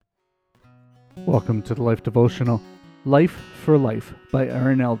Welcome to the Life Devotional, Life for Life by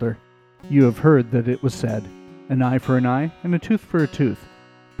Aaron Elder. You have heard that it was said, an eye for an eye and a tooth for a tooth.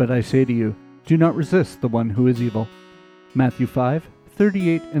 But I say to you, do not resist the one who is evil. Matthew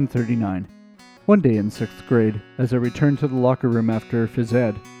 5:38 and 39. One day in 6th grade, as I returned to the locker room after phys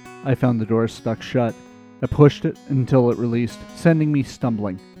ed, I found the door stuck shut. I pushed it until it released, sending me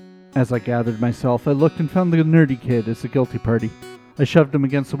stumbling. As I gathered myself, I looked and found the nerdy kid as the guilty party. I shoved him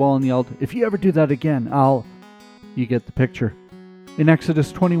against the wall and yelled, "If you ever do that again, I'll..." You get the picture. In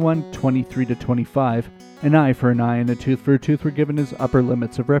Exodus 21:23-25, an eye for an eye and a tooth for a tooth were given as upper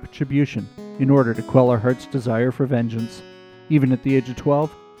limits of retribution in order to quell our heart's desire for vengeance. Even at the age of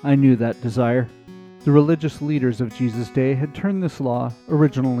 12, I knew that desire. The religious leaders of Jesus' day had turned this law,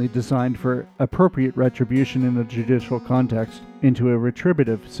 originally designed for appropriate retribution in a judicial context, into a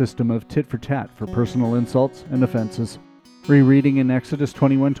retributive system of tit for tat for personal insults and offenses. Rereading in Exodus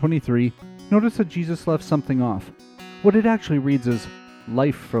 21:23, notice that Jesus left something off. What it actually reads is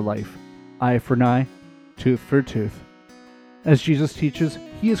life for life, eye for an eye, tooth for a tooth. As Jesus teaches,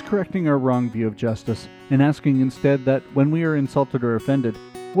 he is correcting our wrong view of justice and asking instead that when we are insulted or offended,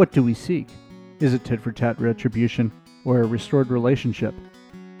 what do we seek? Is it tit for tat retribution or a restored relationship?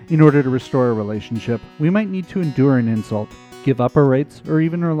 In order to restore a relationship, we might need to endure an insult, give up our rights, or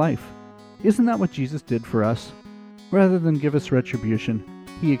even our life. Isn't that what Jesus did for us? Rather than give us retribution,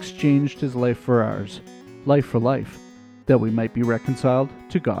 he exchanged his life for ours, life for life, that we might be reconciled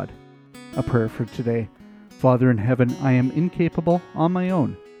to God. A prayer for today. Father in heaven, I am incapable on my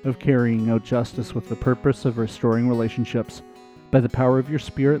own of carrying out justice with the purpose of restoring relationships. By the power of your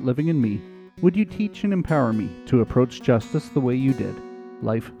Spirit living in me, would you teach and empower me to approach justice the way you did,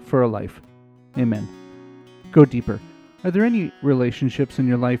 life for a life. Amen. Go deeper. Are there any relationships in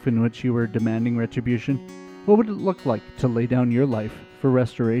your life in which you are demanding retribution? What would it look like to lay down your life for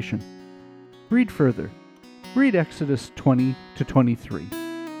restoration? Read further. Read Exodus 20-23.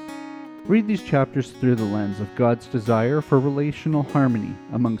 Read these chapters through the lens of God's desire for relational harmony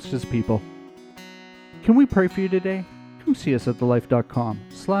amongst his people. Can we pray for you today? Come see us at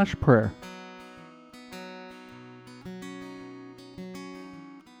thelife.com/prayer.